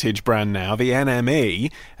 another heritage brand now, the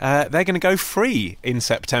NME. They're going to go free in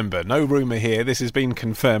September. No rumour here. This has been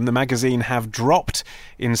confirmed. The magazine have dropped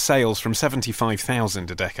in sales from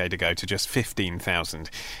 75,000 a decade ago to just 15,000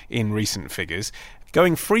 in recent figures.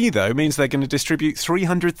 Going free, though, means they're going to distribute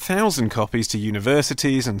 300,000 copies to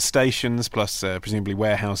universities and stations, plus presumably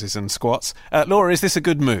warehouses and squats. Laura, is this a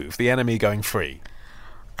good move, the NME going free?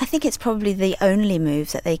 I think it's probably the only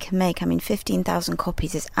move that they can make. I mean, 15,000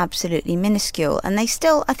 copies is absolutely minuscule, and I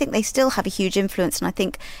think they still have a huge influence. And I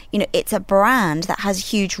think, it's a brand that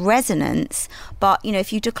has huge resonance. But,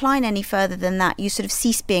 if you decline any further than that, you sort of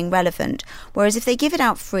cease being relevant. Whereas if they give it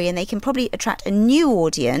out free, and they can probably attract a new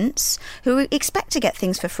audience who expect to get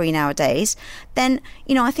things for free nowadays, then,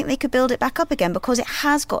 I think they could build it back up again, because it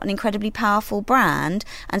has got an incredibly powerful brand,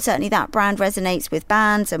 and certainly that brand resonates with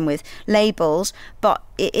bands and with labels. But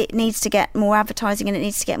it needs to get more advertising, and it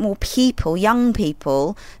needs to get more people, young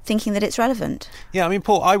people, thinking that it's relevant. Yeah, I mean,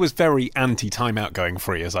 Paul, I was very anti-Time Out going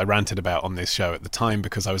free, as I ranted about on this show at the time,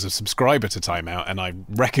 because I was a subscriber to Time Out and I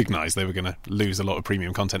recognised they were going to lose a lot of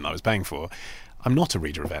premium content that I was paying for. I'm not a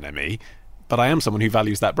reader of NME, but I am someone who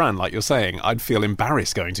values that brand, like you're saying. I'd feel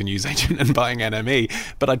embarrassed going to newsagent and buying NME,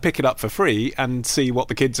 but I'd pick it up for free and see what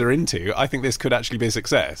the kids are into. I think this could actually be a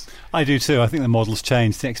success. I do too. I think the model's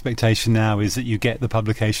changed. The expectation now is that you get the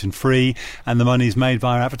publication free and the money's made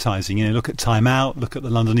via advertising. Look at Time Out, look at the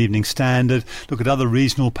London Evening Standard, look at other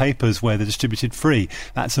regional papers where they're distributed free.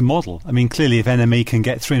 That's a model. I mean, clearly if NME can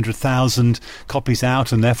get 300,000 copies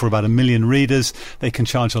out and therefore about 1 million readers, they can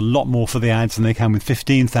charge a lot more for the ads than they can with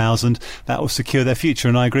 15,000. That will secure their future.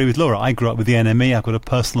 And I agree with Laura. I grew up with the NME. I've got a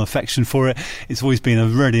personal affection for it. It's always been a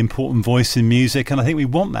really important voice in music, and I think we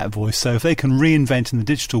want that voice. So if they can reinvent in the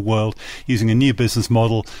digital world using a new business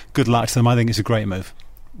model, good luck to them. I think it's a great move.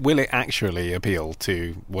 Will it actually appeal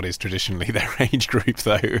to what is traditionally their age group,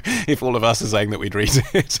 though, if all of us are saying that we'd read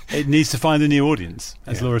it? It needs to find a new audience,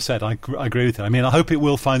 as Laura said. I agree with her. I mean, I hope it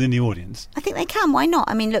will find a new audience. I think they can. Why not?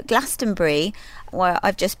 I mean, look, Glastonbury, where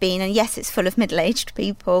I've just been, and yes, it's full of middle-aged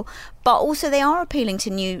people, but also they are appealing to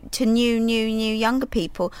new younger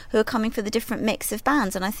people who are coming for the different mix of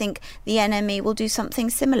bands. And I think the NME will do something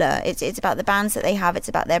similar. It's about the bands that they have, it's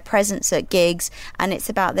about their presence at gigs, and it's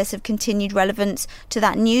about their sort of continued relevance to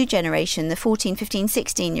that new generation, the 14, 15,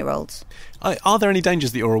 16-year-olds. Are there any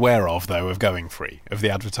dangers that you're aware of, though, of going free, of the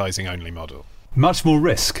advertising-only model? Much more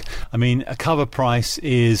risk. I mean, a cover price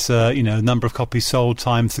is, number of copies sold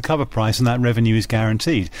times the cover price, and that revenue is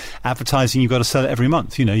guaranteed. Advertising, you've got to sell it every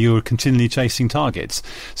month. You're continually chasing targets.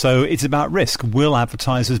 So it's about risk. Will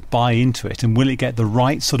advertisers buy into it, and will it get the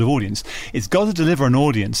right sort of audience? It's got to deliver an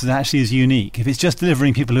audience that actually is unique. If it's just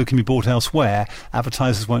delivering people who can be bought elsewhere,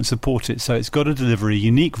 advertisers won't support it. So it's got to deliver a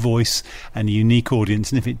unique voice and a unique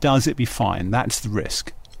audience, and if it does, it'll be fine. That's the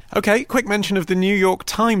risk. OK, quick mention of the New York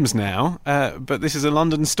Times now, but this is a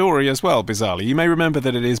London story as well, bizarrely. You may remember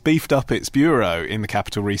that it has beefed up its bureau in the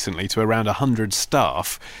capital recently to around 100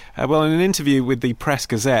 staff. Well, in an interview with the Press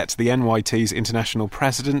Gazette, the NYT's international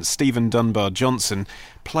president, Stephen Dunbar Johnson,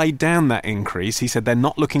 played down that increase. He said they're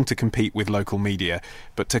not looking to compete with local media,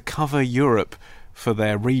 but to cover Europe for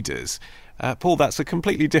their readers. Paul, that's a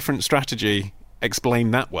completely different strategy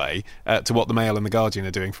explained that way to what the Mail and the Guardian are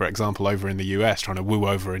doing, for example, over in the US, trying to woo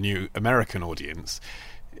over a new American audience.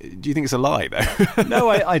 Do you think it's a lie, though? No,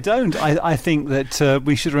 I don't. I think that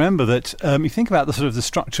we should remember that you think about the sort of the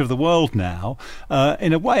structure of the world now.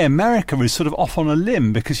 In a way, America is sort of off on a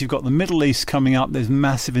limb because you've got the Middle East coming up. There's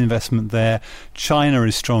massive investment there. China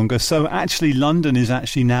is stronger. So actually, London is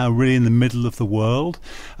actually now really in the middle of the world,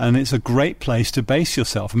 and it's a great place to base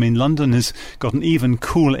yourself. I mean, London has got an even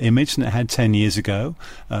cooler image than it had 10 years ago.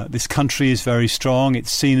 This country is very strong. It's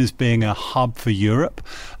seen as being a hub for Europe.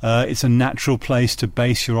 It's a natural place to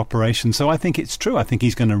base your operation. So I think it's true. I think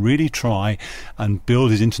he's going to really try and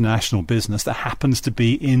build his international business that happens to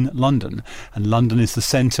be in London. And London is the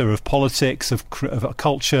centre of politics, of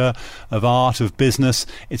culture, of art, of business.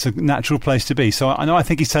 It's a natural place to be. So I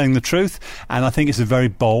think he's telling the truth, and I think it's a very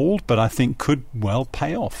bold, but I think could well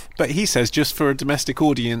pay off. But he says just for a domestic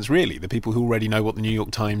audience, really, the people who already know what the New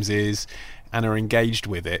York Times is and are engaged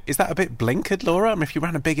with it. Is that a bit blinkered, Laura? I mean, if you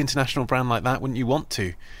ran a big international brand like that, wouldn't you want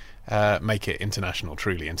to make it international,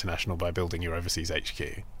 truly international, by building your overseas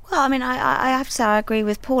HQ? Well, I mean, I have to say I agree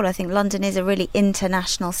with Paul. I think London is a really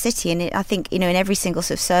international city, and I think, in every single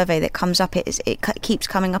sort of survey that comes up, it keeps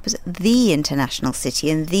coming up as the international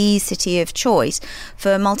city and the city of choice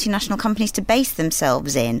for multinational companies to base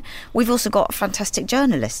themselves in. We've also got fantastic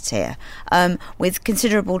journalists here with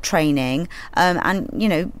considerable training and,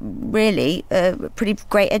 really pretty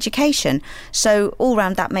great education. So all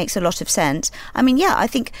round that makes a lot of sense. I mean, I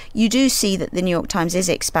think you do see that the New York Times is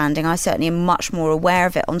expanding. I certainly am much more aware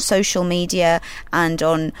of it on social media and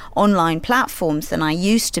on online platforms than I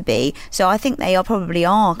used to be. So I think they probably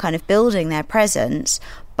are kind of building their presence,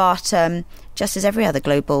 but just as every other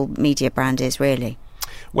global media brand is, really.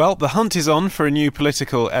 Well, the hunt is on for a new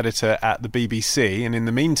political editor at the BBC, and in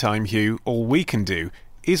the meantime, Hugh, all we can do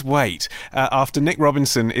is wait. After Nick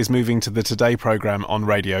Robinson is moving to the Today programme on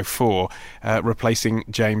Radio 4, replacing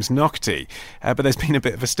James Naughtie. But there's been a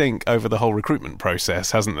bit of a stink over the whole recruitment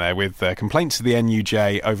process, hasn't there, with complaints to the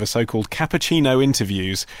NUJ over so-called cappuccino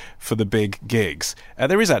interviews for the big gigs.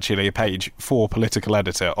 There is actually a page for political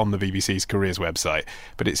editor on the BBC's careers website,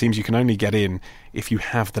 but it seems you can only get in if you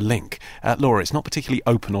have the link. Laura, it's not particularly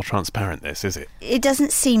open or transparent, this, is it? It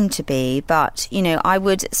doesn't seem to be, but, I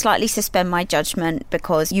would slightly suspend my judgment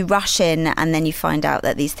because you rush in and then you find out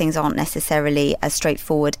that these things aren't necessarily as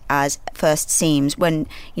straightforward as first seems. When,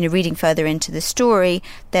 reading further into the story,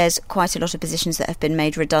 there's quite a lot of positions that have been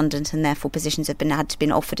made redundant, and therefore positions have had to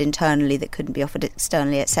be offered internally that couldn't be offered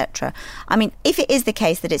externally, etc. I mean, if it is the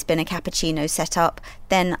case that it's been a cappuccino set up,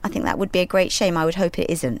 then I think that would be a great shame. I would hope it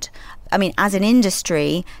isn't. I mean, as an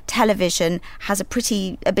industry, television has a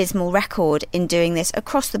pretty abysmal record in doing this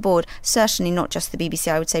across the board, certainly not just the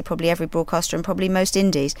BBC, I would say probably every broadcaster and probably most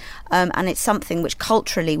indies. And it's something which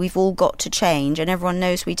culturally we've all got to change, and everyone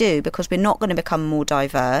knows we do, because we're not going to become more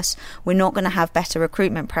diverse, we're not going to have better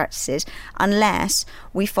recruitment practices unless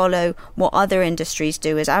we follow what other industries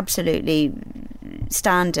do as absolutely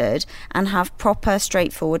standard and have proper,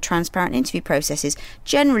 straightforward, transparent interview processes.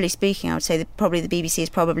 Generally speaking, I would say that probably the BBC is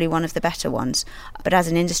probably one of the better ones. But as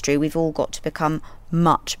an industry, we've all got to become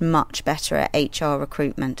much, much better at HR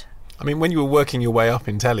recruitment. I mean, when you were working your way up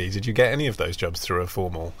in telly, did you get any of those jobs through a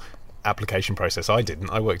formal application process? I didn't.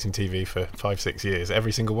 I worked in TV for 5-6 years.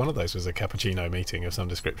 Every single one of those was a cappuccino meeting of some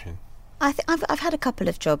description. I've had a couple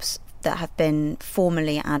of jobs that have been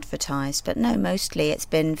formally advertised, but no, mostly it's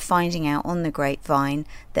been finding out on the grapevine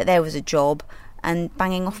that there was a job and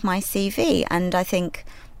banging off my CV. And I think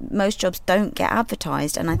most jobs don't get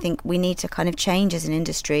advertised, and I think we need to kind of change as an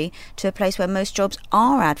industry to a place where most jobs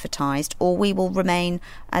are advertised, or we will remain,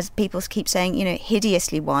 as people keep saying,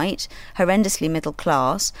 hideously white, horrendously middle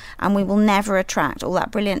class, and we will never attract all that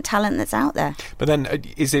brilliant talent that's out there. But then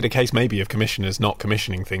is it a case maybe of commissioners not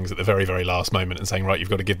commissioning things at the very, very last moment and saying, right, you've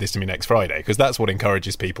got to give this to me next Friday? Because that's what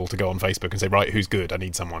encourages people to go on Facebook and say, right, who's good? I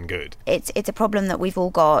need someone good. It's a problem that we've all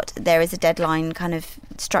got. There is a deadline kind of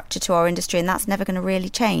structure to our industry, and that's never going to really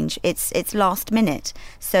change. It's last minute.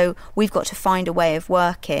 So we've got to find a way of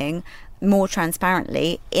working more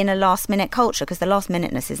transparently in a last-minute culture, because the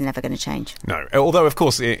last-minuteness is never going to change. No, although, of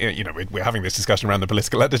course, we're having this discussion around the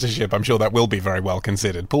political editorship. I'm sure that will be very well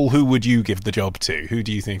considered. Paul, who would you give the job to? Who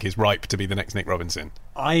do you think is ripe to be the next Nick Robinson?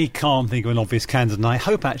 I can't think of an obvious candidate, and I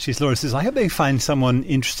hope, actually, as Laura says, I hope they find someone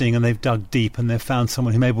interesting and they've dug deep and they've found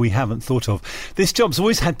someone who maybe we haven't thought of. This job's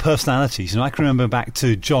always had personalities. I can remember back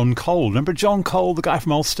to John Cole. Remember John Cole, the guy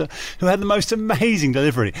from Ulster, who had the most amazing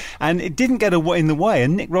delivery, and it didn't get in the way.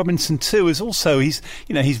 And Nick Robinson too is also, he's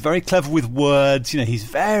very clever with words. He's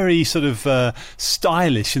very sort of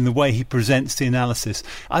stylish in the way he presents the analysis.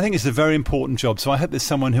 I think it's a very important job. So I hope there's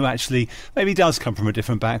someone who actually maybe does come from a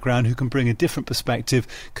different background, who can bring a different perspective,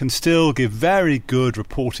 can still give very good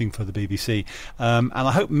reporting for the BBC. And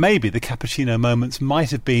I hope maybe the cappuccino moments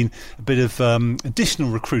might have been a bit of additional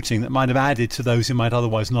recruiting that might have added to those who might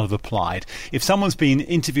otherwise not have applied. If someone's been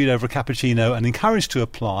interviewed over a cappuccino and encouraged to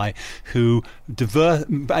apply, who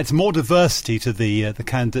adds more diversity to the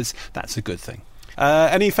candidates, that's a good thing.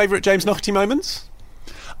 Any favourite James Naughtie moments?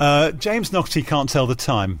 James Naughtie can't tell the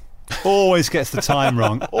time. Always gets the time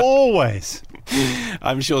wrong. Always.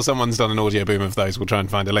 I'm sure someone's done an audio boom of those. We'll try and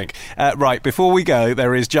find a link. Right, before we go,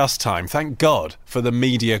 there is just time, thank God, for the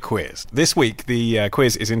media quiz. This week, the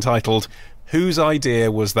quiz is entitled, Whose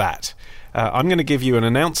Idea Was That? I'm going to give you an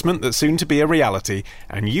announcement that's soon to be a reality,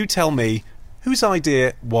 and you tell me, whose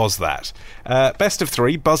idea was that? Best of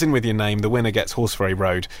three, buzz in with your name. The winner gets Horseferry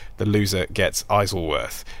Road. The loser gets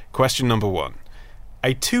Isleworth. Question number one.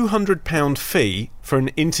 A £200 fee for an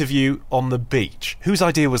interview on the beach. Whose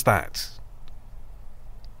idea was that?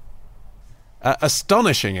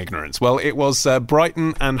 Astonishing ignorance. Well, it was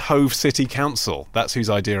Brighton and Hove City Council. That's whose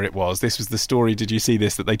idea it was. This was the story, did you see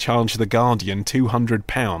this, that they charged The Guardian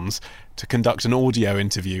 £200 to conduct an audio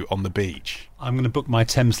interview on the beach. I'm going to book my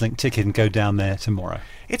Thameslink ticket and go down there tomorrow.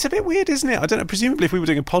 It's a bit weird, isn't it? I don't know, presumably if we were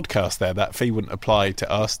doing a podcast there, that fee wouldn't apply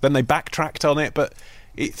to us. Then they backtracked on it, but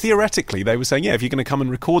theoretically they were saying, yeah, if you're going to come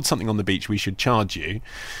and record something on the beach, we should charge you.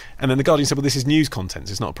 And then The Guardian said, well, this is news content,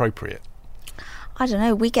 so it's not appropriate. I don't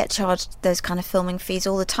know, we get charged those kind of filming fees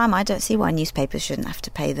all the time. I don't see why newspapers shouldn't have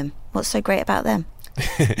to pay them. What's so great about them?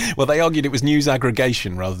 Well, they argued it was news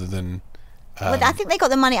aggregation rather than... Well, I think they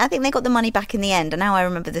got the money. I think they got the money back in the end, and now I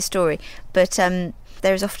remember the story. But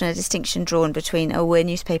there is often a distinction drawn between, we're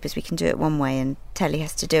newspapers, we can do it one way, and telly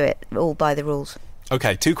has to do it all by the rules.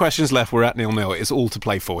 OK, 2 questions left. We're at 0-0. It's all to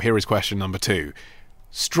play for. Here is question number 2.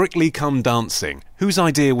 Strictly Come Dancing. Whose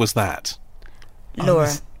idea was that?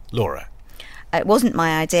 Laura. It wasn't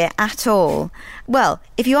my idea at all. Well,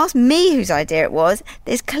 if you ask me whose idea it was,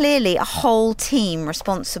 there's clearly a whole team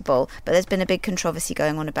responsible, but there's been a big controversy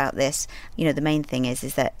going on about this. You know, the main thing is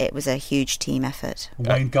that it was a huge team effort.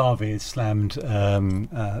 Wayne Garvey has slammed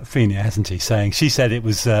Fenia, hasn't he, saying she said it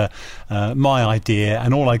was my idea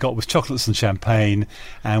and all I got was chocolates and champagne,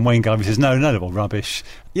 and Wayne Garvey says, no, all rubbish.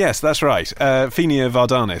 Yes, that's right. Fenia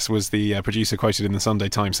Vardanis was the producer quoted in the Sunday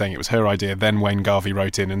Times saying it was her idea. Then Wayne Garvey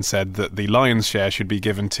wrote in and said that the lion's share should be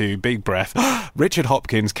given to Big Breath, Richard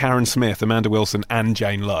Hopkins, Karen Smith, Amanda Wilson and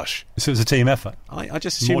Jane Lush. So it was a team effort. I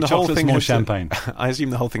just assumed more the whole thing more champagne. I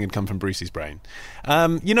assumed the whole thing had come from Brucey's brain.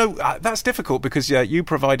 That's difficult because you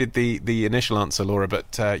provided the initial answer, Laura,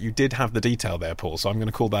 but you did have the detail there, Paul, so I'm going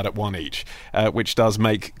to call that at 1 each, which does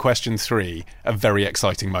make question 3 a very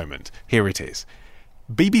exciting moment. Here it is.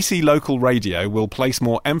 BBC Local Radio will place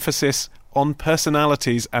more emphasis on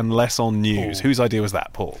personalities and less on news. Whose idea was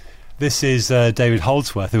that, Paul? This is David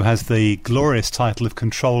Holdsworth, who has the glorious title of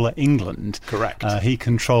Controller England. Correct. He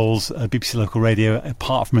controls BBC Local Radio,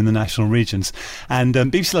 apart from in the national regions. And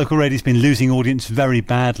BBC Local Radio has been losing audience very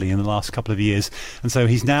badly in the last couple of years. And so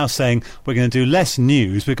he's now saying, we're going to do less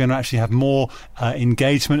news, we're going to actually have more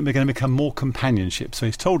engagement, we're going to become more companionship. So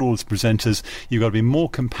he's told all his presenters, you've got to be more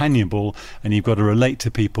companionable and you've got to relate to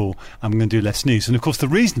people, and we're going to do less news. And of course the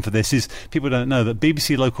reason for this is people don't know that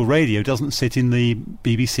BBC Local Radio doesn't sit in the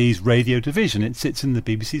BBC's radio division, it sits in the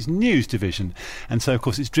BBC's news division, and so of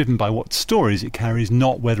course it's driven by what stories it carries,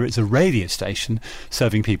 not whether it's a radio station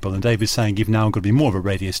serving people. And David's saying you've now got to be more of a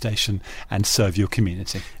radio station and serve your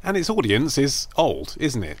community. And its audience is old,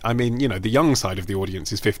 isn't it? I mean, the young side of the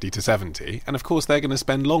audience is 50 to 70, and of course they're going to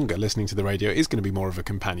spend longer listening to the radio. It is going to be more of a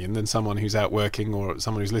companion than someone who's out working or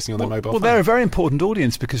someone who's listening on their mobile phone. They're a very important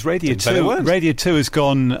audience because Radio 2 has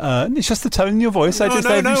gone, it's just the tone in your voice. No, you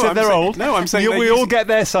said they're old. No, I'm saying we all get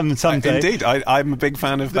there someday. Indeed, I'm a big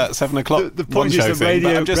fan of that 7 o'clock. The point is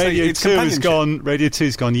that Radio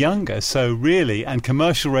 2's gone younger, so really, and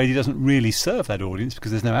commercial radio doesn't really serve that audience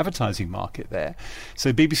because there's no advertising market there.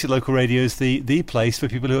 So BBC Local Radio is the place for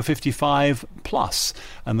people who are 55 plus,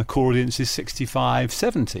 and the core audience is 65,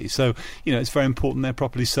 70. So, it's very important they're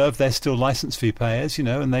properly served. They're still licence fee payers,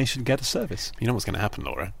 and they should get a service. You know what's going to happen,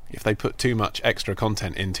 Laura? If they put too much extra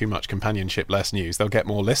content in, too much companionship, less news, they'll get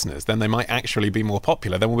more listeners. Then they might actually be more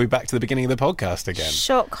popular. Then we'll be back to the beginning of the podcast again.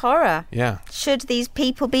 Shock horror. Yeah. Should these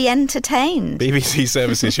people be entertained? BBC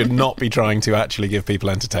services should not be trying to actually give people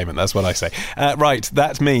entertainment. That's what I say. Right,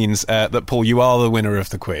 that means that, Paul, you are the winner of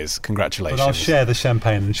the quiz. Congratulations. But I'll share the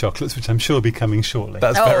champagne and chocolates, which I'm sure will be coming shortly.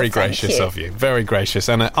 That's very gracious of you. Very gracious.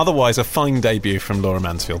 And otherwise, a fine debut from Laura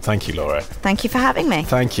Mansfield. Thank you, Laura. Thank you for having me.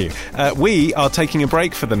 Thank you. We are taking a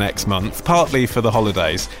break for the next month, partly for the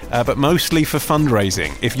holidays, but mostly for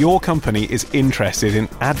fundraising. If your company is interested in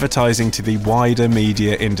advertising to the wider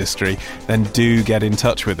media industry, then do get in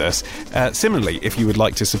touch with us. Similarly, if you would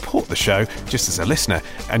like to support the show just as a listener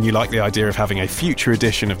and you like the idea of having a future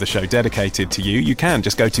edition of the show dedicated to you, you can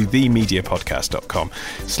just go to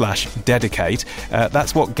themediapodcast.com/dedicate.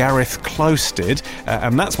 That's what Gareth Close did,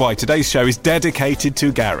 and that's why today's show is dedicated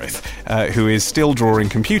to Gareth, who is still drawing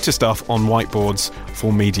computer stuff on whiteboards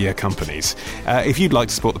for media media companies. If you'd like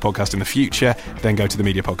to support the podcast in the future, then go to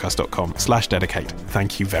themediapodcast.com/dedicate.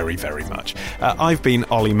 Thank you very, very much. I've been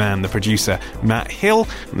Olly Mann, the producer, Matt Hill,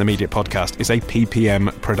 and the Media Podcast is a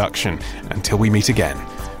PPM production. Until we meet again,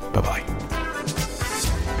 bye-bye.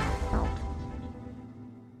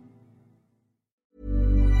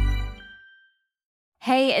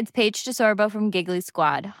 Hey, it's Paige DeSorbo from Giggly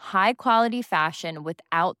Squad. High quality fashion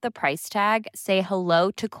without the price tag. Say hello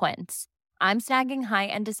to Quince. I'm snagging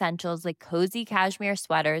high-end essentials like cozy cashmere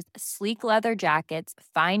sweaters, sleek leather jackets,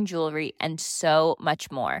 fine jewelry, and so much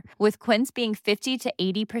more. With Quince being 50 to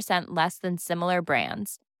 80% less than similar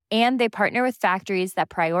brands. And they partner with factories that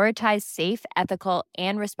prioritize safe, ethical,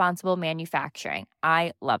 and responsible manufacturing.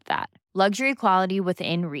 I love that. Luxury quality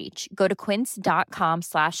within reach. Go to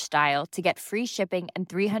quince.com/style to get free shipping and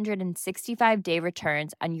 365-day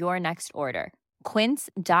returns on your next order.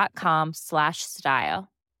 Quince.com/style.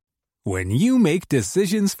 When you make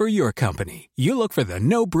decisions for your company, you look for the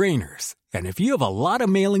no-brainers. And if you have a lot of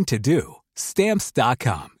mailing to do,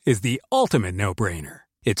 Stamps.com is the ultimate no-brainer.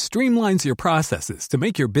 It streamlines your processes to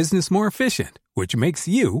make your business more efficient, which makes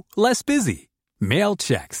you less busy. Mail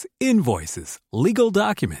checks, invoices, legal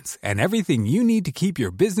documents, and everything you need to keep your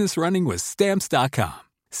business running with Stamps.com.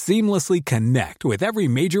 Seamlessly connect with every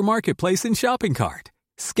major marketplace and shopping cart.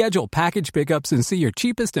 Schedule package pickups and see your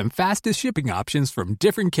cheapest and fastest shipping options from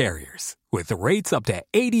different carriers, with rates up to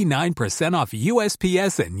 89% off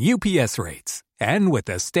USPS and UPS rates. And with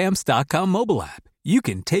the Stamps.com mobile app, you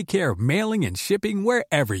can take care of mailing and shipping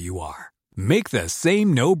wherever you are. Make the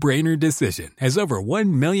same no-brainer decision as over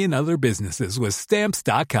 1 million other businesses with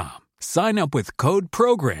Stamps.com. Sign up with code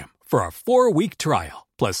PROGRAM for a 4-week trial,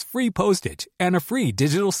 plus free postage and a free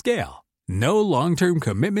digital scale. No long-term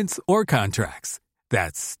commitments or contracts.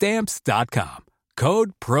 That's Stamps.com.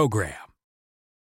 Code PROGRAM.